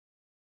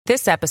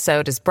This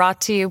episode is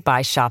brought to you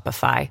by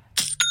Shopify.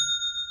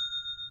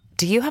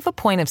 Do you have a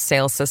point of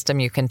sale system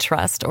you can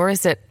trust, or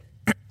is it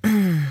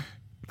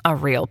a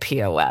real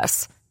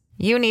POS?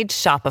 You need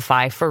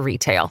Shopify for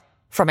retail.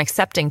 From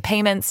accepting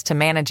payments to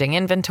managing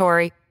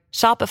inventory,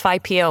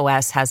 Shopify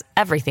POS has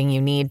everything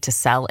you need to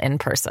sell in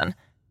person.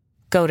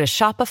 Go to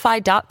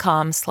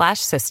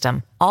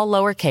shopify.com/system, all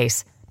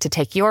lowercase, to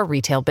take your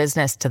retail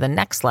business to the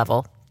next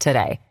level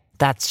today.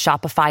 That's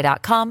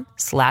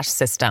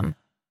shopify.com/system.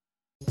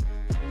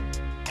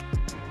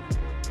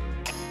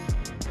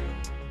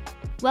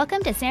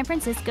 Welcome to San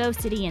Francisco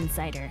City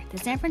Insider, the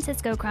San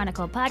Francisco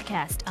Chronicle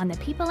podcast on the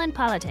people and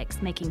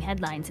politics making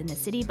headlines in the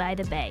city by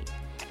the bay.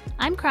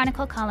 I'm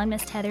Chronicle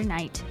columnist Heather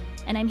Knight,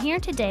 and I'm here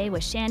today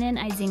with Shannon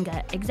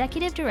Izinga,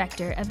 Executive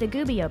Director of the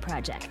Gubbio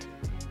Project.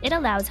 It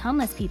allows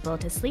homeless people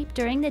to sleep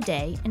during the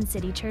day in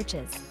city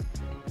churches.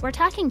 We're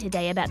talking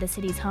today about the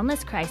city's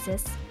homeless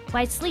crisis,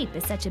 why sleep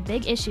is such a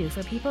big issue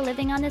for people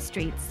living on the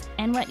streets,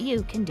 and what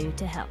you can do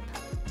to help.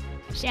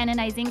 Shannon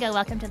Izinga,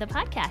 welcome to the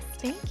podcast.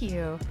 Thank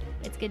you.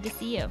 It's good to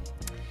see you.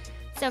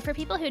 So for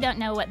people who don't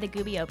know what the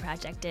Gubbio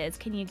Project is,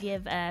 can you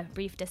give a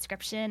brief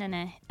description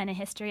and a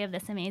history of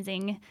this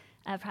amazing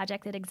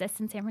project that exists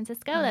in San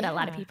Francisco that a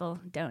lot of people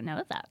don't know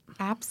about?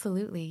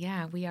 Absolutely,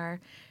 yeah. We are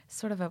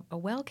sort of a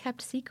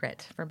well-kept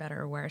secret, for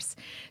better or worse.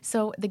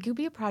 So the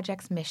Gubbio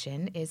Project's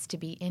mission is to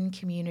be in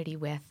community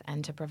with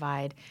and to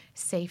provide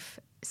safe,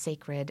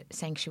 sacred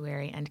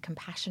sanctuary and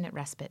compassionate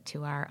respite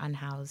to our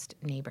unhoused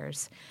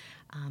neighbors.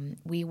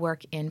 We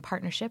work in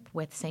partnership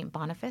with St.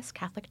 Boniface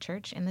Catholic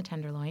Church in the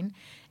Tenderloin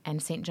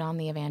and St. John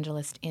the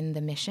Evangelist in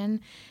the Mission.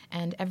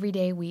 And every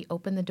day we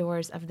open the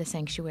doors of the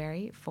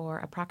sanctuary for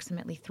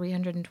approximately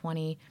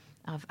 320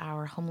 of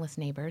our homeless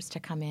neighbors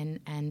to come in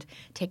and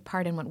take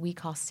part in what we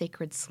call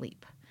sacred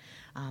sleep.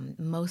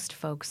 Most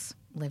folks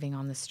living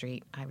on the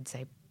street, I would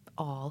say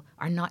all,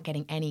 are not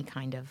getting any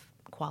kind of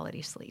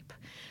quality sleep.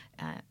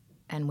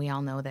 And we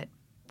all know that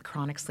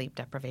chronic sleep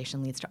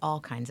deprivation leads to all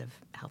kinds of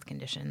health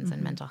conditions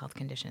and mental health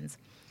conditions.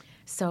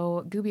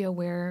 So Gubbio,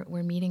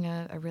 we're meeting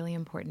a really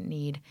important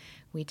need.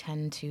 We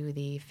tend to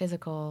the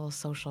physical,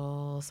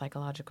 social,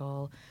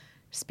 psychological,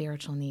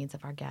 spiritual needs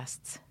of our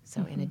guests.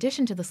 So in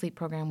addition to the sleep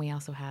program, we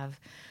also have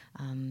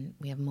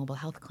mobile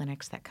health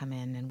clinics that come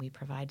in, and we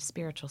provide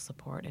spiritual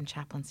support and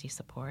chaplaincy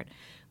support.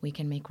 We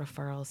can make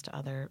referrals to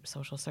other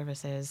social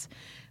services.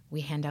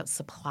 We hand out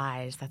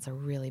supplies. That's a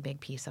really big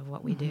piece of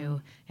what we do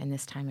in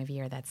this time of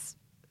year. That's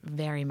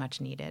very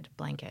much needed.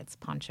 Blankets,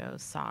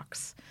 ponchos,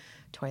 socks,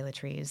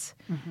 toiletries.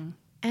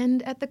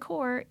 And at the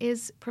core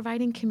is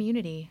providing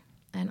community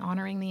and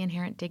honoring the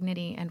inherent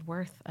dignity and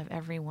worth of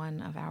every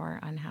one of our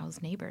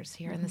unhoused neighbors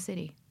here in the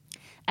city.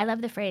 I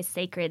love the phrase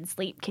sacred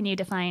sleep. Can you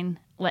define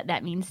what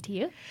that means to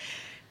you?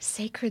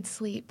 Sacred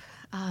sleep.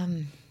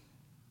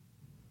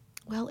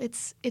 Well,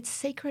 it's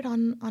sacred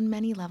on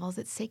many levels.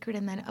 It's sacred,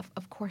 and then,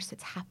 of course,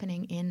 it's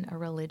happening in a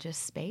religious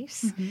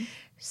space.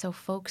 So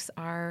folks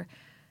are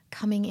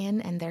coming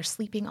in and they're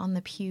sleeping on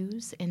the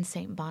pews in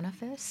St.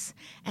 Boniface.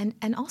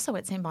 And also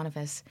at St.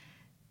 Boniface,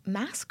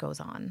 Mass goes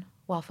on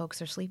while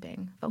folks are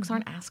sleeping. Folks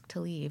aren't asked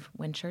to leave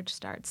when church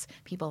starts.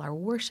 People are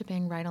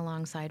worshiping right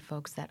alongside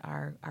folks that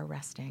are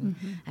resting.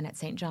 And at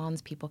St.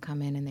 John's, people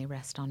come in and they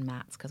rest on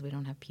mats because we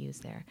don't have pews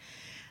there.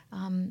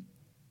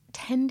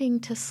 Tending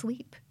to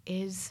sleep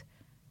is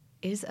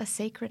a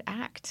sacred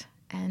act,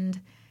 and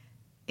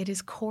it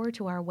is core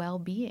to our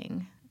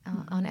well-being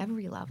on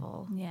every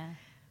level. Yeah.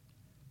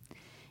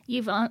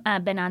 You've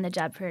been on the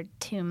job for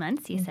 2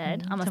 months, you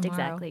said. Almost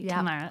Tomorrow. exactly. Yep.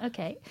 Tomorrow.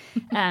 Okay.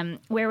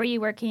 Where were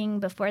you working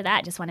before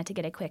that? Just wanted to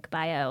get a quick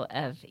bio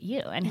of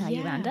you and how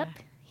you wound up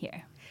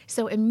here.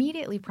 So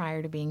immediately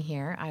prior to being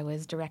here, I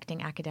was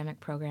directing academic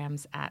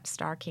programs at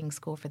Starr King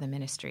School for the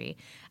Ministry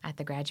at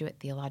the Graduate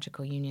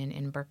Theological Union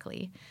in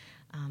Berkeley.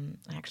 I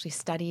actually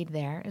studied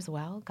there as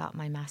well, got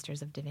my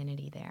Master's of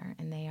Divinity there,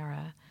 and they are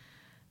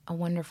a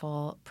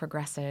wonderful,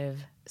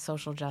 progressive,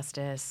 social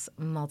justice,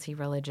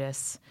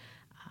 multi-religious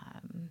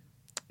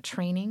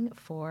training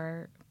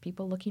for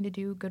people looking to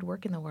do good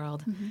work in the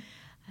world.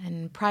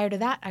 And prior to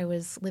that, I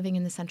was living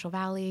in the Central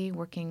Valley,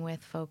 working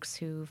with folks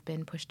who've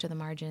been pushed to the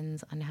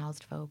margins,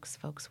 unhoused folks,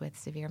 folks with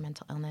severe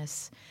mental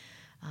illness.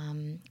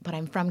 But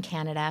I'm from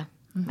Canada.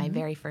 My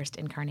very first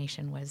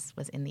incarnation was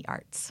in the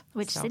arts.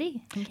 Which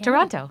city? In Canada?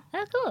 Toronto.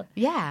 Oh, cool.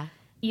 Yeah.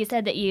 You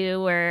said that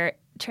you were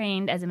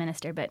trained as a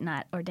minister but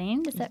not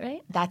ordained. Is that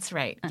right? That's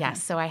right.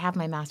 Yes. So I have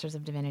my Master's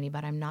of Divinity,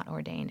 but I'm not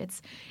ordained.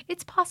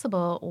 It's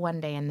possible one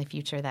day in the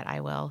future that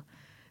I will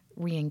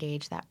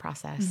re-engage that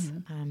process.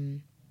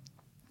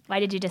 Why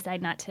did you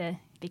decide not to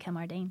become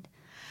ordained?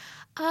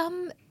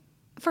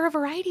 For a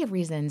variety of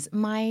reasons.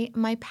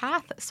 My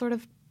path sort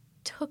of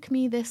took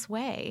me this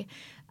way.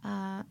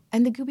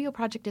 And the Gubbio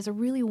Project is a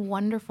really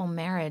wonderful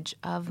marriage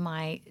of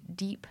my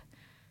deep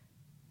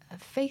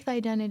faith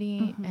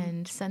identity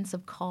and sense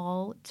of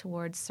call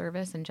towards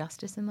service and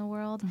justice in the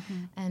world,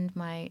 and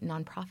my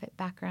nonprofit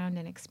background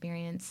and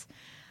experience.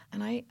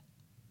 And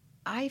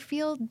I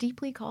feel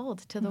deeply called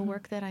to the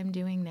work that I'm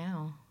doing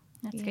now.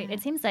 That's great.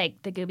 It seems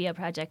like the Gubbio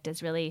Project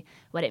is really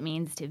what it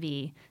means to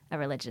be a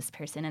religious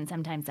person, and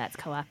sometimes that's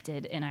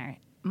co-opted in our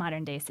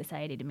modern-day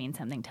society to mean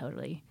something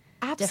totally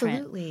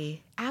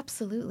Absolutely. different.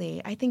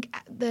 Absolutely. I think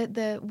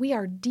we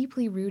are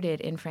deeply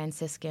rooted in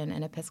Franciscan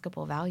and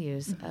Episcopal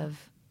values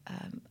of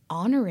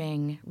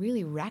honoring,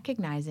 really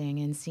recognizing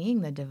and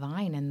seeing the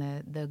divine and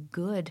the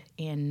good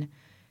in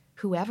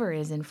whoever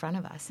is in front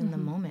of us in the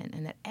moment,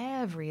 and that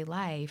every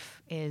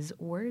life is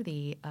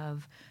worthy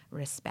of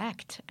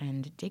respect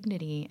and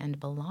dignity and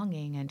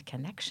belonging and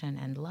connection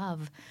and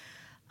love.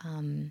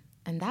 And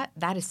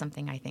that is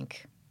something I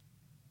think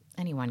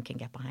anyone can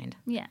get behind.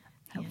 Yeah,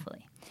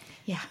 hopefully.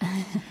 Yeah.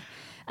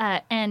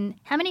 And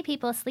how many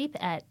people sleep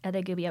at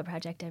the Gubbio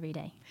Project every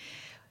day?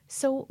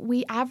 So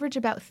we average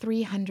about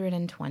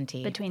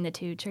 320. Between the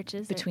two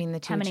churches? Between the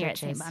two How many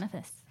churches. are at St.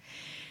 Boniface?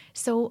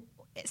 So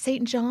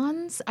St.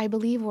 John's, I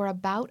believe, were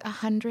about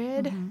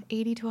 100,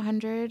 80 to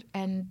 100,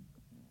 and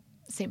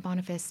St.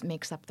 Boniface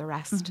makes up the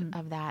rest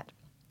of that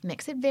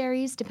mix. It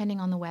varies depending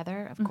on the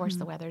weather. Of course,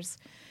 the weather's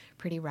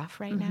pretty rough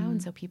right now,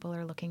 and so people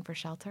are looking for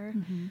shelter.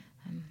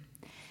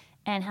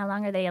 And how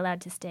long are they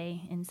allowed to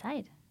stay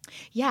inside?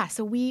 Yeah,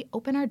 so we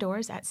open our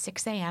doors at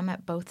 6 a.m.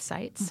 at both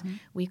sites.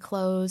 We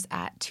close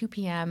at 2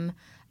 p.m.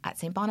 at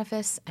St.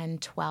 Boniface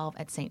and 12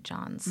 at St.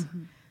 John's.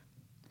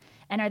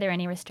 And are there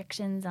any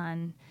restrictions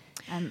on,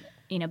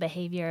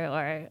 behavior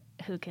or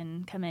who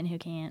can come in, who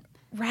can't?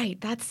 Right.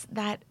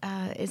 That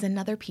is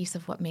another piece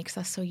of what makes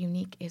us so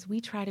unique is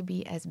we try to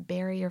be as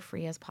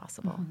barrier-free as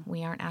possible.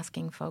 We aren't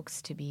asking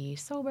folks to be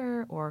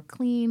sober or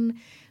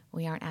clean.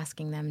 We aren't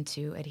asking them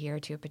to adhere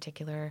to a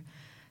particular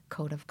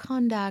code of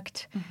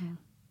conduct.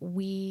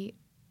 We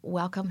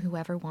welcome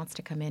whoever wants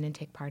to come in and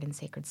take part in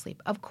sacred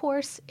sleep. Of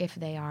course, if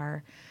they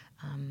are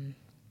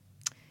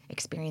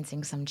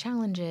experiencing some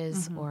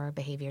challenges or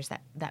behaviors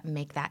that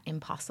make that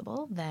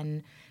impossible,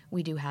 then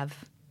we do have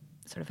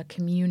sort of a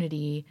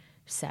community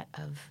set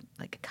of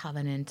like a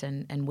covenant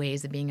and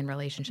ways of being in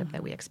relationship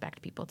that we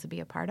expect people to be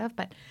a part of.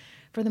 But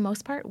for the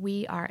most part,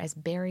 we are as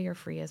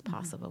barrier-free as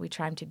possible. We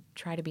try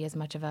to be as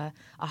much of a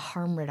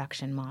harm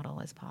reduction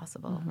model as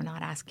possible. We're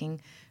not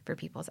asking for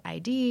people's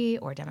ID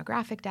or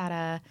demographic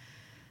data,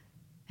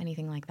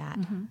 anything like that.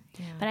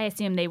 Yeah. But I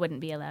assume they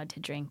wouldn't be allowed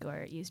to drink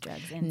or use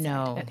drugs inside.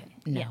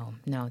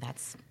 No,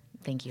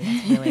 thank you.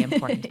 That's really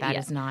important. That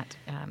is not.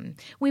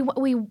 We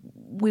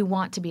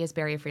want to be as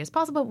barrier-free as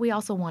possible, but we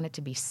also want it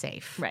to be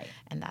safe. Right.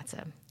 And that's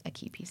a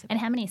key piece of it.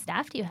 And how many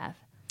staff do you have?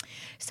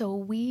 So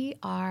we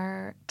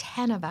are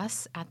 10 of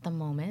us at the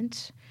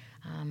moment.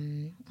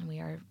 And we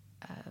are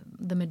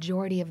the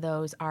majority of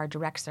those are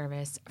direct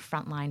service,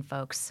 frontline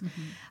folks.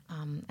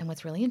 And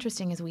what's really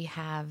interesting is we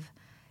have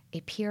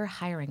a peer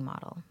hiring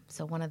model.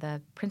 So one of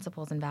the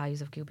principles and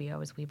values of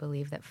Gubbio is we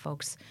believe that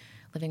folks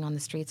living on the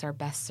streets are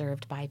best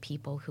served by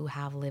people who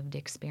have lived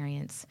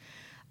experience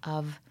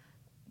of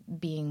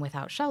being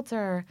without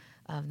shelter,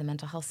 of the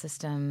mental health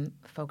system,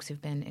 folks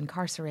who've been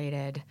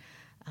incarcerated,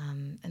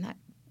 and that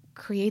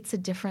creates a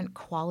different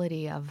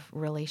quality of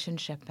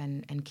relationship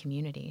and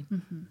community.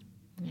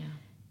 Yeah.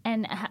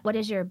 And what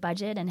is your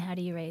budget, and how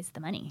do you raise the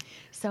money?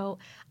 So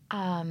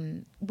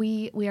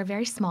we are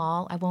very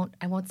small. I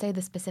won't say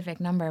the specific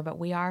number, but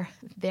we are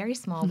very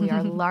small. We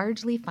are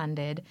largely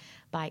funded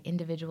by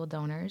individual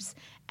donors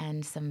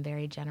and some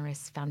very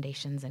generous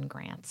foundations and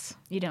grants.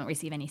 You don't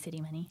receive any city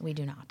money? We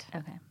do not.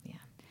 Okay. Yeah.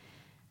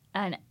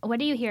 And what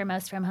do you hear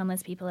most from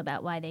homeless people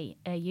about why they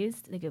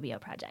used the Gubbio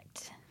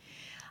Project?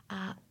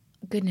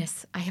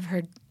 Goodness, I have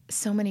heard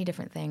so many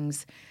different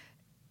things.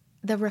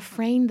 The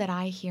refrain that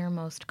I hear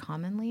most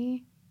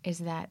commonly is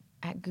that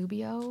at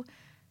Gubbio,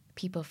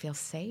 people feel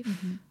safe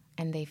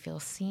and they feel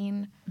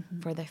seen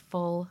for the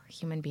full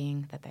human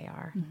being that they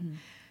are.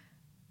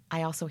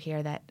 I also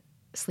hear that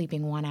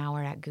sleeping 1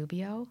 hour at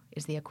Gubbio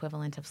is the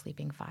equivalent of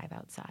sleeping 5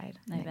 outside.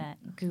 I bet.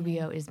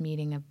 Gubbio is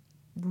meeting a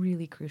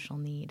really crucial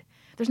need.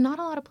 There's not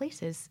a lot of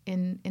places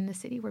in the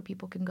city where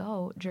people can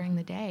go during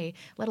the day,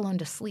 let alone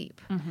to sleep.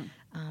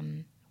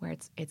 Where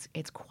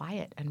it's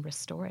quiet and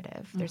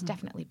restorative. There's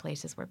definitely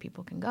places where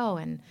people can go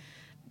and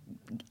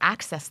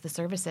access the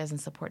services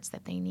and supports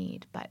that they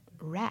need, but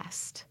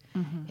rest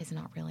is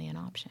not really an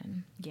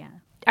option. Yeah.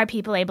 Are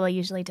people able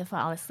usually to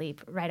fall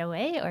asleep right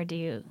away, or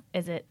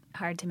is it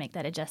hard to make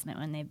that adjustment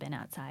when they've been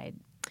outside?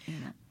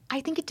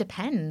 I think it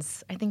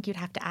depends. I think you'd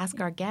have to ask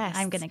our guests.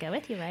 I'm going to go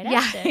with you right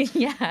after.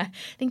 Yeah. I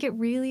think it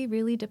really,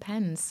 really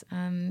depends.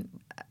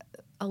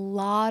 A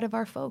lot of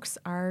our folks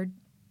are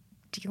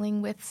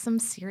dealing with some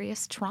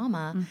serious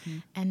trauma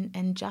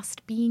and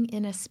just being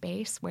in a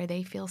space where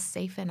they feel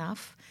safe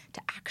enough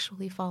to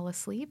actually fall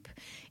asleep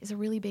is a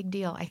really big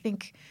deal. I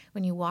think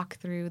when you walk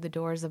through the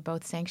doors of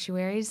both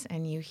sanctuaries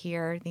and you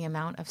hear the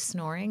amount of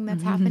snoring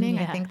that's happening,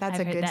 I think that's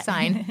a good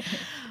sign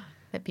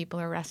that people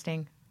are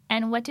resting.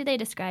 And what do they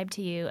describe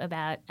to you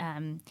about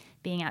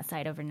being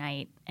outside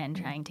overnight and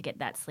trying to get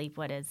that sleep?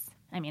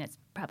 It's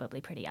probably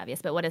pretty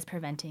obvious, but what is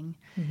preventing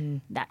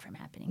that from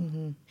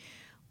happening?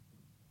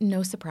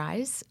 No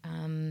surprise.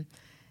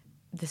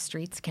 The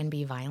streets can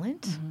be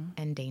violent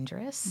and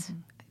dangerous.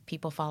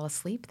 people fall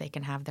asleep, they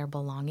can have their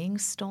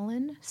belongings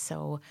stolen.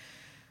 So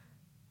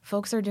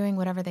folks are doing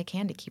whatever they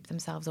can to keep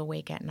themselves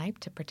awake at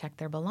night, to protect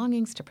their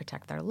belongings, to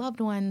protect their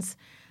loved ones,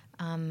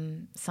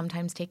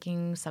 sometimes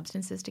taking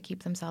substances to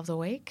keep themselves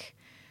awake.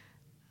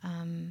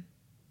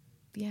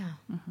 Yeah.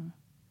 Mm-hmm.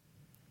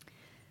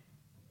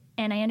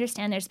 And I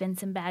understand there's been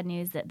some bad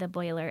news that the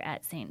boiler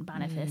at St.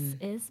 Boniface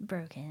is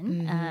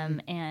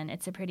broken. And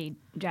it's a pretty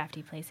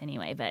drafty place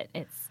anyway, but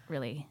it's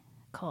really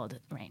cold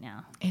right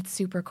now. It's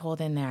super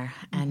cold in there,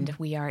 and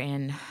we are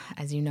in,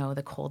 as you know,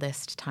 the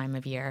coldest time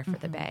of year for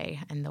the Bay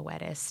and the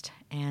wettest.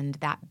 And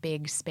that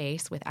big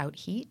space without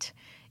heat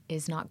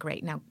is not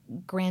great. Now,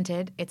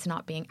 granted, it's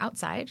not being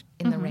outside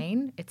in the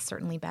rain. It's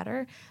certainly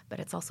better, but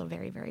it's also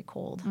very, very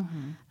cold.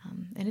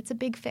 And it's a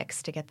big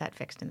fix to get that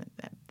fixed in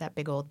that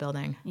big old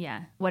building.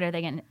 Yeah. What are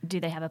they going to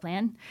do? They have a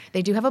plan?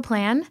 They do have a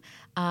plan.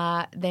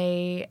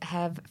 They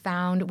have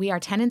found, we are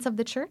tenants of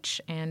the church,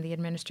 and the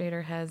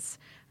administrator has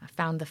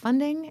found the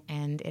funding,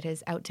 and it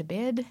is out to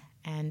bid,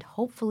 and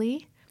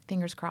hopefully,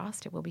 fingers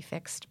crossed, it will be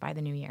fixed by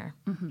the new year.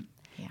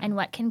 Yeah. And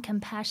what can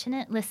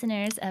compassionate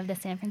listeners of the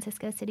San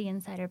Francisco City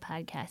Insider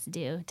podcast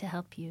do to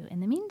help you in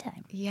the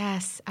meantime?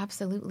 Yes,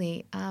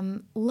 absolutely.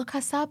 Look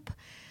us up.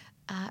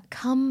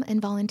 Come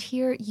and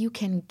volunteer. You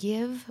can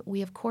give.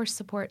 We, of course,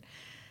 support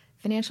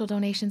financial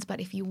donations, but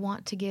if you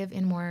want to give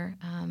in more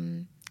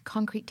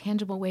concrete,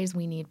 tangible ways,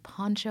 we need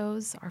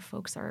ponchos. Our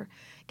folks are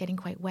getting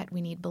quite wet.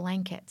 We need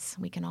blankets.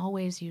 We can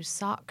always use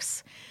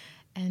socks.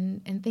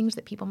 And things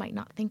that people might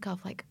not think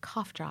of, like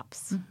cough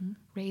drops,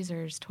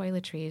 razors,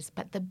 toiletries.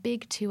 But the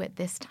big two at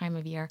this time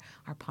of year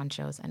are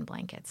ponchos and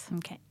blankets.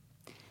 Okay.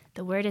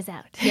 The word is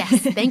out.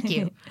 Yes, thank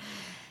you.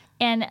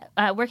 And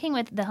working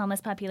with the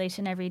homeless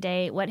population every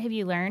day, what have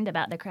you learned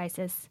about the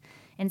crisis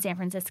in San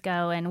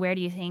Francisco, and where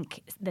do you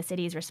think the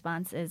city's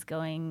response is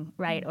going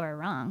right or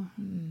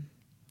wrong?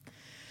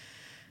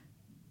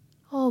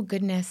 Oh,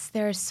 goodness,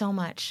 there is so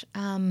much.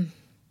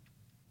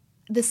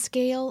 The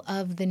scale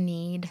of the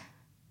need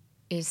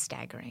is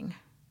staggering.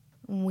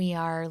 We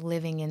are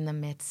living in the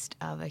midst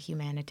of a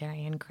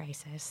humanitarian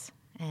crisis.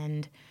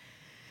 And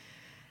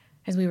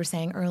as we were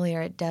saying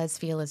earlier, it does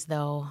feel as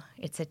though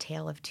it's a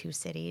tale of two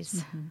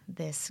cities.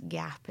 This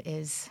gap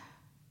is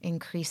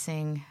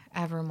increasing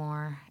ever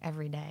more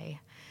every day.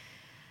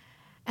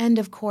 And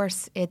of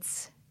course,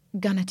 it's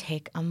going to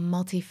take a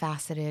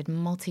multifaceted,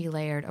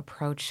 multi-layered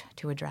approach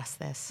to address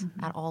this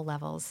at all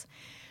levels.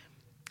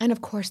 And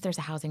of course, there's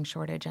a housing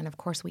shortage. And of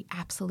course, we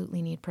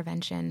absolutely need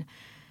prevention.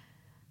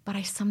 But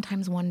I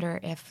sometimes wonder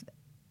if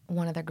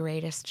one of the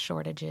greatest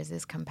shortages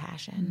is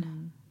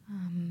compassion.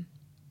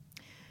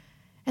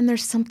 And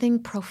there's something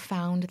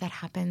profound that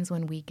happens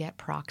when we get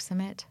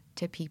proximate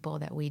to people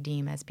that we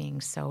deem as being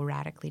so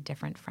radically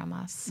different from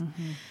us.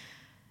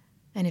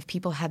 And if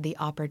people had the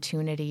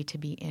opportunity to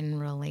be in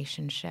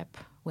relationship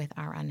with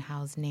our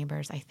unhoused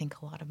neighbors, I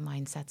think a lot of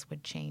mindsets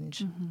would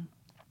change.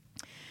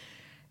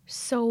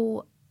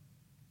 So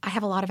I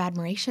have a lot of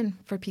admiration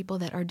for people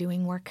that are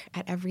doing work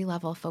at every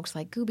level, folks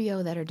like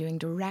Gubbio that are doing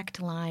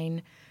direct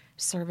line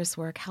service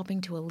work,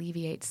 helping to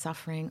alleviate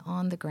suffering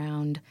on the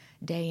ground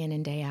day in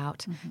and day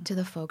out, to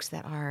the folks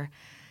that are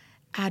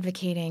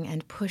advocating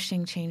and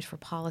pushing change for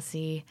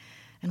policy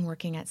and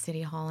working at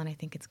City Hall. And I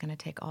think it's going to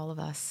take all of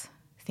us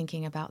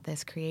thinking about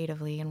this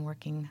creatively and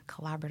working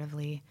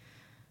collaboratively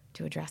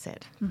to address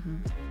it.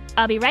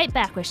 I'll be right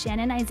back with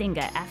Shannon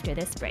Izinga after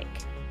this break.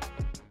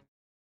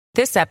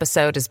 This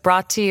episode is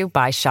brought to you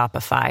by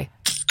Shopify.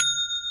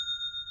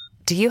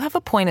 Do you have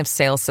a point of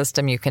sale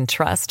system you can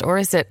trust, or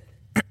is it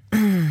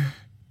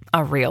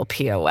a real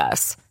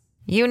POS?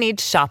 You need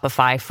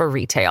Shopify for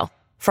retail.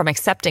 From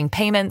accepting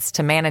payments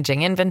to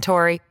managing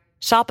inventory,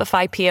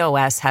 Shopify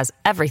POS has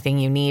everything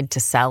you need to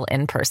sell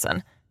in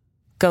person.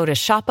 Go to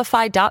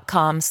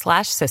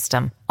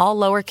shopify.com/system, all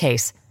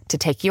lowercase, to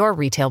take your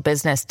retail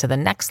business to the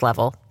next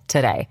level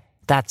today.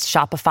 That's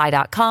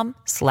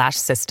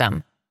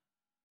shopify.com/system.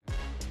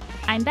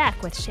 I'm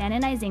back with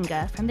Shannon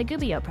Izinga from the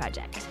Gubbio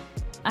Project.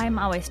 I'm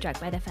always struck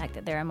by the fact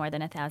that there are more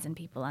than 1,000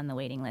 people on the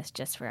waiting list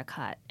just for a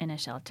cot in a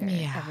shelter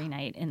every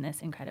night in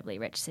this incredibly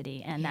rich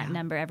city. And that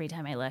number, every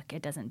time I look,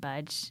 it doesn't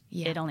budge.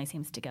 It only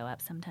seems to go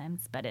up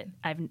sometimes, but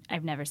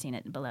I've never seen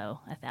it below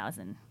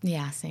 1,000.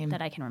 Yeah, same.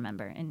 That I can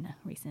remember in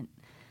recent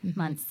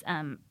months.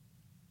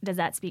 Does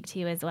that speak to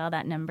you as well,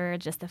 that number,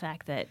 just the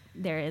fact that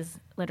there is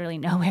literally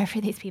nowhere for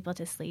these people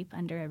to sleep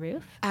under a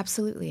roof?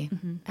 Absolutely.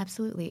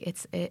 Absolutely.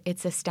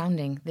 It's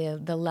astounding,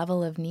 the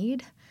level of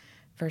need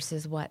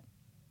versus what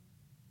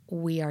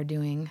we are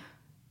doing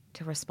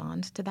to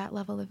respond to that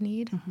level of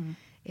need.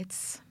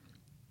 It's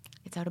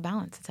out of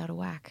balance. It's out of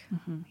whack.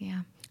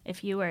 Yeah.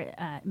 If you were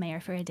mayor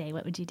for a day,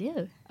 what would you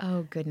do?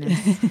 Oh,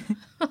 goodness.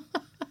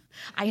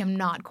 I am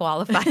not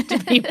qualified to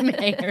be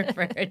mayor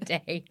for a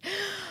day.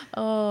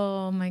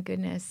 Oh, my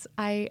goodness.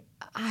 I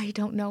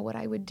don't know what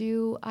I would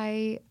do.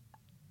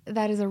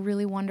 That is a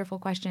really wonderful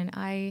question.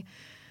 I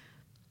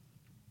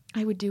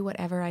would do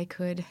whatever I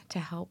could to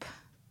help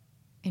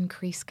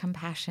increase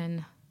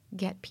compassion,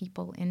 get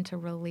people into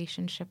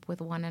relationship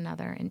with one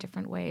another in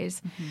different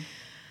ways.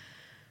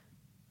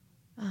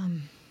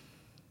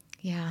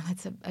 Yeah,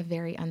 that's a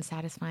very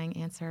unsatisfying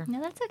answer.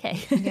 No, that's okay.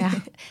 Yeah.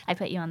 I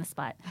put you on the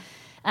spot.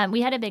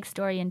 We had a big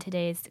story in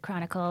today's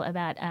Chronicle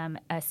about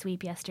a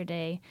sweep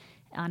yesterday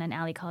on an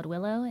alley called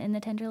Willow in the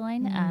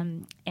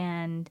Tenderloin,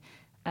 and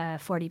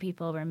 40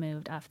 people were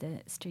moved off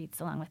the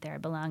streets along with their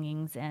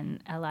belongings,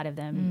 and a lot of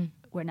them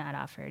were not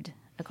offered,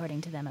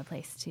 according to them, a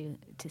place to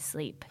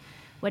sleep.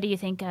 What do you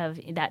think of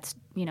that,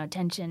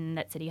 tension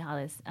that City Hall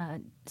is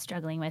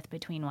struggling with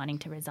between wanting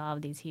to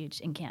resolve these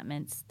huge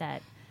encampments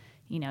that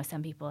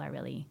some people are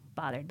really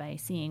bothered by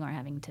seeing or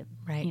having to,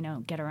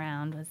 get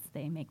around as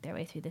they make their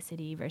way through the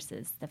city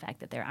versus the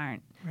fact that there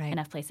aren't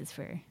enough places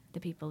for the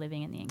people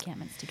living in the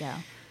encampments to go?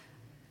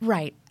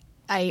 Right.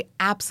 I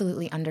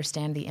absolutely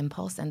understand the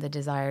impulse and the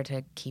desire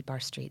to keep our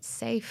streets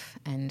safe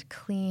and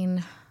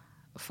clean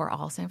for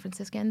all San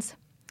Franciscans,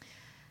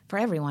 for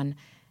everyone.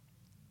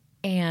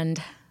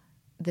 And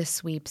the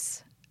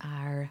sweeps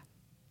are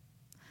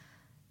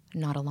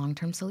not a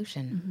long-term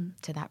solution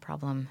to that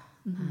problem.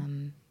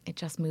 It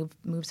just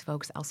moves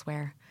folks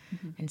elsewhere,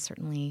 and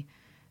certainly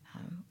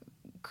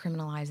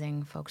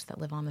criminalizing folks that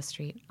live on the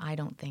street, I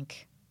don't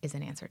think is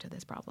an answer to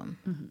this problem.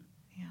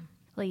 Yeah.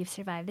 Well, you've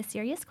survived the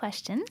serious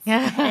questions,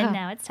 and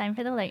now it's time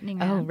for the lightning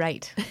round. Oh,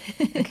 right.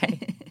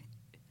 Okay.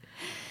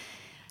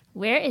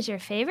 Where is your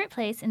favorite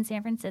place in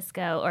San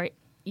Francisco? Or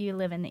you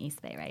live in the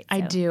East Bay, right? I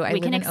do. I we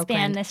live can in expand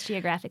Oakland. this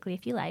geographically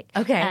if you like.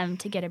 Okay.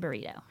 To get a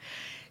burrito.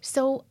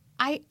 So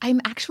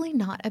I'm actually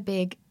not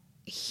a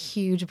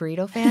huge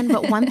burrito fan,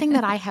 but one thing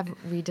that I have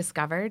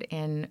rediscovered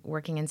in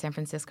working in San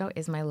Francisco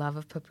is my love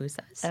of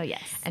pupusas. Oh,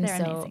 yes. And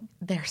they're amazing.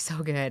 They're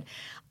so good.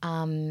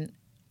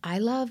 I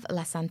love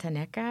La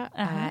Santaneca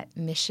at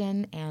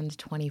Mission and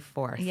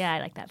 24th. Yeah, I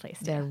like that place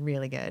too. They're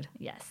really good.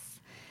 Yes.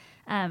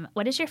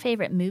 What is your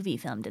favorite movie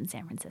filmed in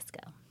San Francisco?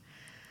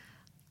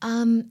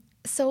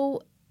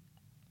 So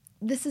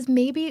this is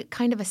maybe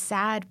kind of a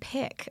sad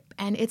pick,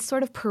 and it's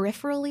sort of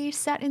peripherally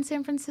set in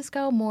San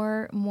Francisco,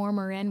 more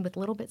Marin with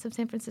little bits of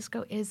San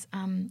Francisco, is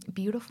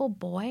Beautiful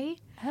Boy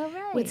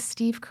with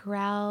Steve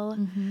Carell.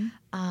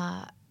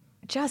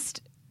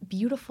 Just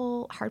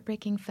beautiful,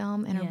 heartbreaking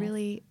film and a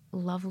really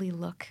lovely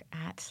look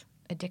at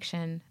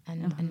addiction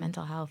and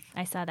mental health.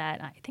 I saw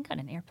that, I think, on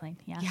an airplane.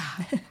 Yeah,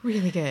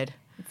 really good.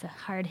 It's a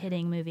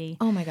hard-hitting movie.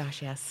 Oh, my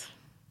gosh, yes.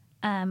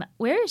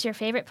 Where is your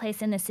favorite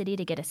place in the city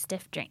to get a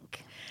stiff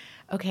drink?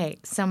 Okay,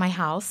 so my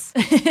house.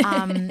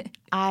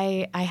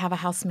 I have a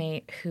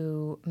housemate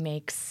who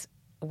makes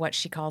what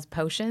she calls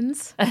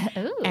potions,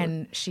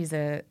 and she's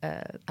a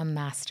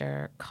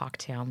master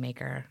cocktail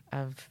maker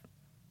of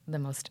the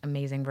most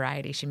amazing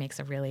variety. She makes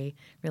a really,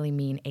 really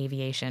mean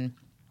aviation.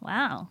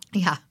 Wow.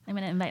 Yeah. I'm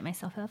going to invite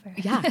myself over.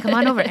 Yeah, come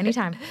on over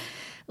anytime.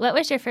 What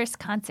was your first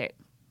concert?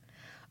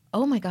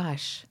 Oh, my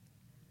gosh.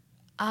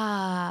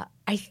 I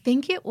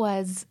think it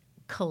was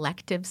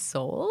Collective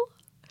Soul.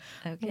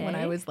 Okay. When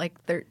I was like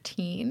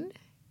 13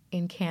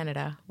 in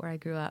Canada, where I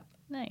grew up.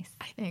 Nice.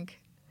 I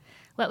think.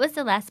 What was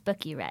the last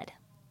book you read?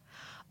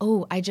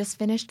 Oh, I just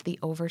finished The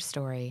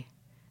Overstory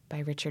by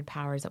Richard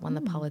Powers. It won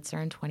the Pulitzer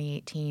in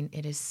 2018.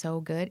 It is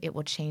so good. It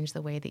will change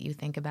the way that you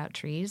think about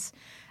trees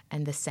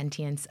and the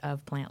sentience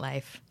of plant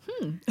life.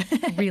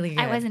 Really good.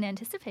 I wasn't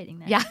anticipating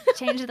that. Yeah.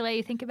 Change the way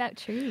you think about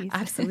trees.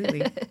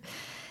 Absolutely.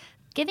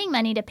 Giving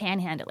money to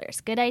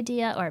panhandlers, good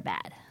idea or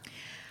bad?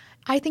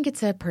 I think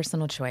it's a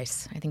personal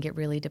choice. I think it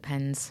really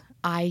depends.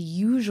 I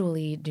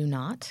usually do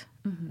not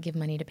give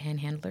money to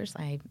panhandlers.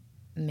 I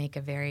make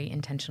a very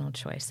intentional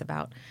choice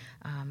about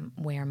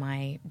where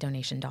my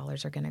donation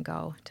dollars are going to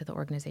go to the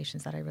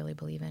organizations that I really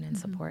believe in and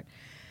support,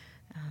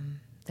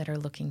 that are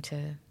looking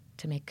to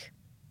make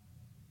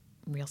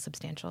real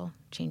substantial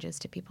changes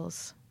to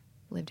people's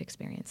lived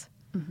experience.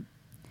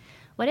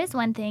 What is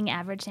one thing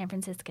average San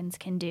Franciscans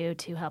can do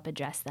to help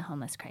address the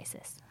homeless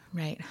crisis?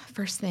 Right.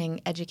 First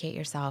thing, educate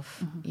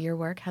yourself. Your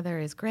work, Heather,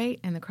 is great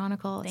in the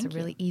Chronicle. It's a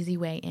really easy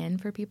way in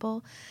for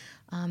people.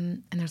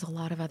 And there's a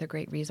lot of other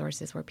great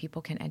resources where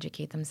people can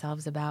educate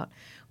themselves about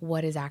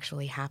what is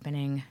actually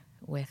happening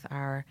with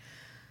our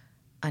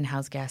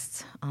unhoused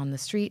guests on the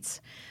streets.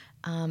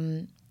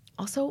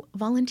 Also,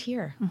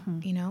 volunteer.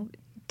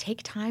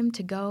 Take time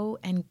to go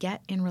and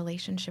get in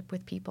relationship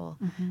with people,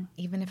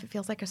 even if it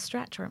feels like a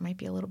stretch or it might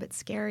be a little bit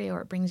scary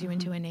or it brings you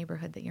into a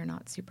neighborhood that you're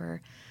not super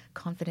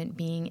confident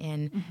being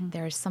in.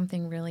 There is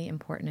something really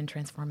important and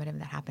transformative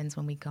that happens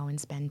when we go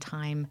and spend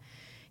time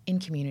in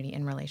community,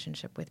 in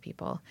relationship with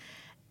people.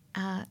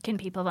 Can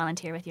people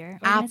volunteer with your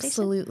organization?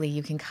 Absolutely.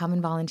 You can come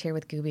and volunteer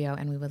with Gubbio,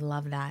 and we would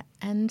love that.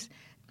 And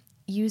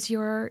use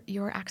your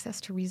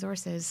access to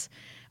resources,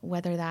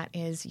 whether that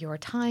is your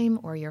time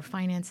or your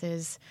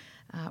finances,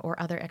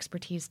 or other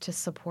expertise to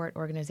support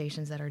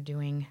organizations that are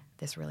doing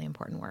this really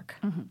important work.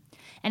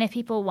 And if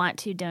people want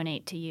to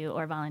donate to you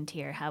or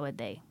volunteer, how would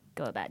they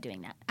go about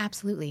doing that?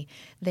 Absolutely.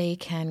 They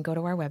can go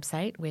to our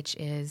website, which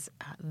is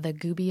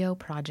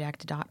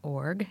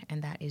thegubbioproject.org,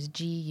 and that is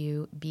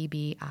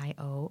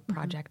GUBBIO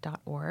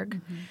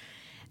project.org.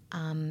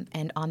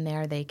 And on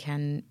there they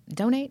can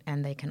donate,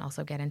 and they can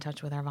also get in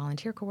touch with our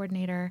volunteer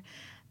coordinator.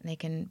 they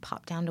can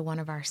pop down to one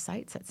of our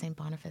sites at St.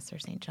 Boniface or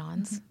St.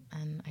 John's,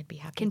 and I'd be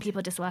happy. Can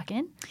people just walk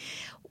in?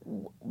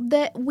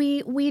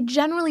 We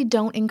generally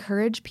don't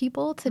encourage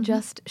people to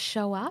just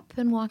show up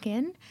and walk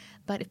in,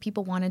 but if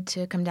people wanted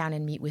to come down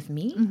and meet with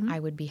me, I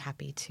would be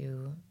happy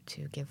to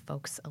give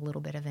folks a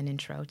little bit of an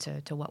intro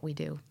to what we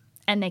do.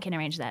 And they can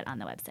arrange that on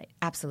the website.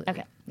 Absolutely.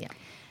 Okay.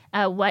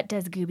 Yeah. What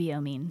does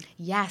Gubbio mean?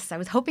 Yes, I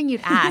was hoping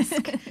you'd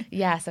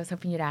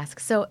ask.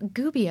 So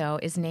Gubbio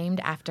is named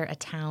after a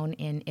town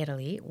in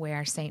Italy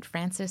where St.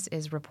 Francis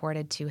is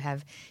reported to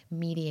have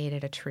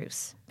mediated a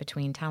truce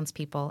between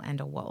townspeople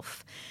and a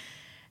wolf.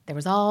 There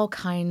was all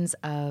kinds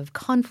of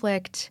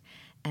conflict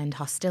and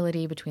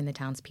hostility between the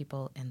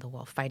townspeople and the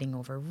wolf, fighting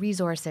over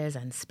resources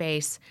and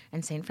space.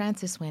 And St.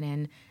 Francis went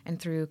in and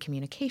through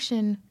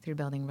communication, through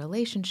building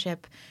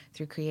relationship,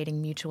 through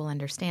creating mutual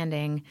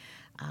understanding,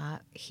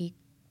 he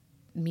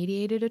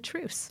mediated a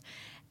truce.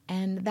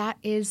 And that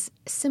is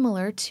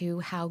similar to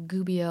how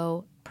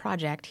Gubbio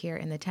Project here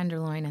in the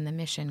Tenderloin and the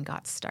Mission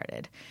got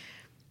started.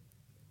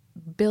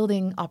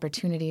 Building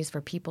opportunities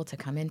for people to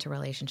come into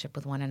relationship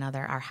with one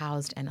another, our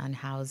housed and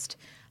unhoused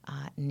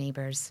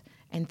neighbors,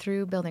 and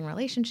through building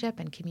relationship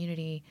and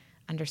community,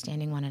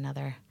 understanding one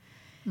another,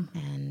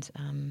 and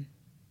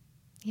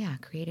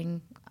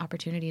creating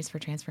opportunities for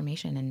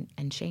transformation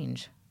and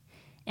change.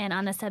 And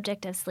on the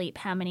subject of sleep,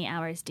 how many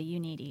hours do you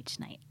need each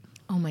night?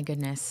 Oh, my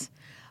goodness.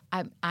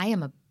 I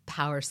am a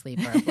power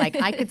sleeper. Like,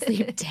 I could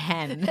sleep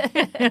 10.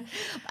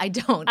 I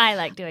don't. I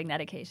like doing that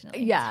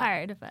occasionally. Yeah. It's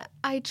hard, but...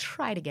 I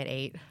try to get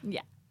 8.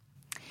 Yeah.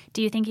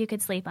 Do you think you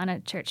could sleep on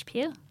a church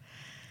pew?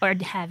 Or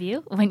have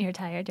you when you're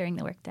tired during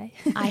the workday?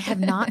 I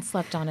have not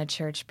slept on a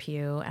church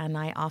pew, and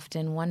I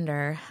often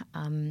wonder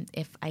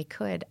if I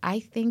could. I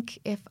think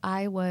if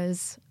I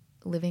was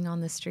living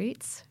on the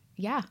streets,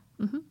 yeah.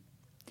 Mm-hmm.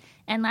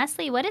 And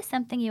lastly, what is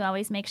something you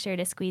always make sure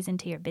to squeeze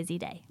into your busy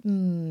day?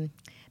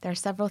 There are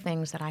several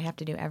things that I have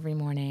to do every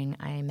morning.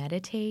 I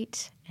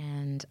meditate,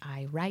 and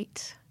I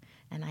write,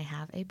 and I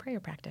have a prayer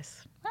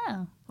practice.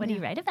 Oh, what do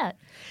you write about?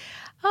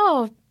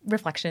 Oh,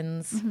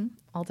 reflections,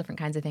 all different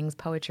kinds of things,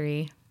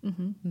 poetry.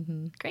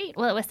 Great.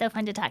 Well, it was so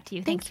fun to talk to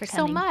you. Thanks for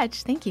coming. Thank you so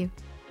much. Thank you.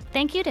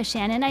 Thank you to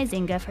Shannon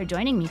Izinga for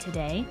joining me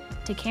today,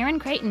 to Karen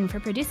Creighton for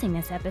producing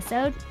this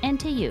episode, and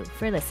to you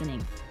for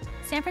listening.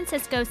 San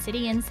Francisco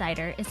City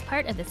Insider is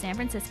part of the San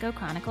Francisco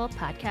Chronicle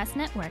podcast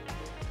network.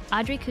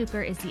 Audrey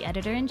Cooper is the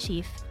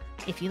editor-in-chief.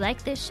 If you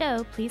like this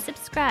show, please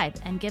subscribe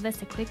and give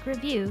us a quick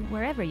review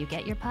wherever you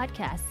get your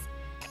podcasts.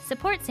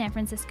 Support San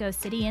Francisco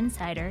City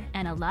Insider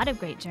and a lot of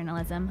great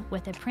journalism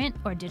with a print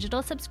or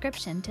digital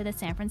subscription to the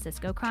San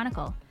Francisco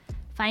Chronicle.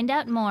 Find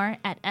out more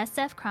at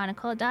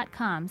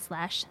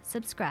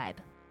sfchronicle.com/subscribe.